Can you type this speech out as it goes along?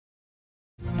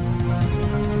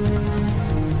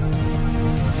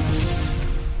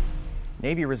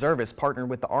Navy reservists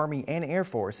partnered with the Army and Air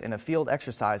Force in a field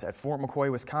exercise at Fort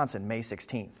McCoy, Wisconsin, May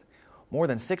 16th. More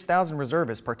than 6,000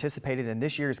 reservists participated in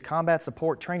this year's Combat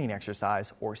Support Training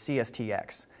Exercise, or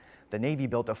CSTX. The Navy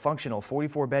built a functional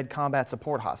 44-bed combat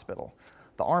support hospital.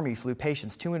 The Army flew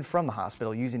patients to and from the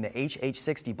hospital using the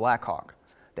HH-60 Black Hawk.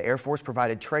 The Air Force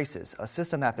provided traces, a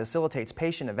system that facilitates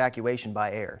patient evacuation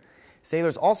by air.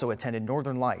 Sailors also attended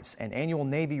Northern Lights, an annual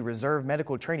Navy Reserve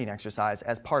medical training exercise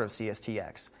as part of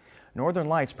CSTX. Northern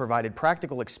Lights provided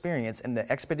practical experience in the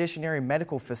expeditionary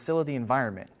medical facility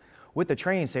environment. With the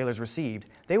training sailors received,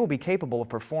 they will be capable of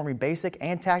performing basic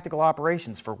and tactical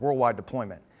operations for worldwide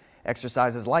deployment.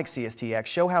 Exercises like CSTX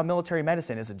show how military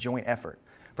medicine is a joint effort.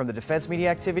 From the Defense Media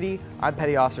Activity, I'm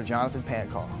Petty Officer Jonathan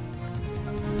Pancall.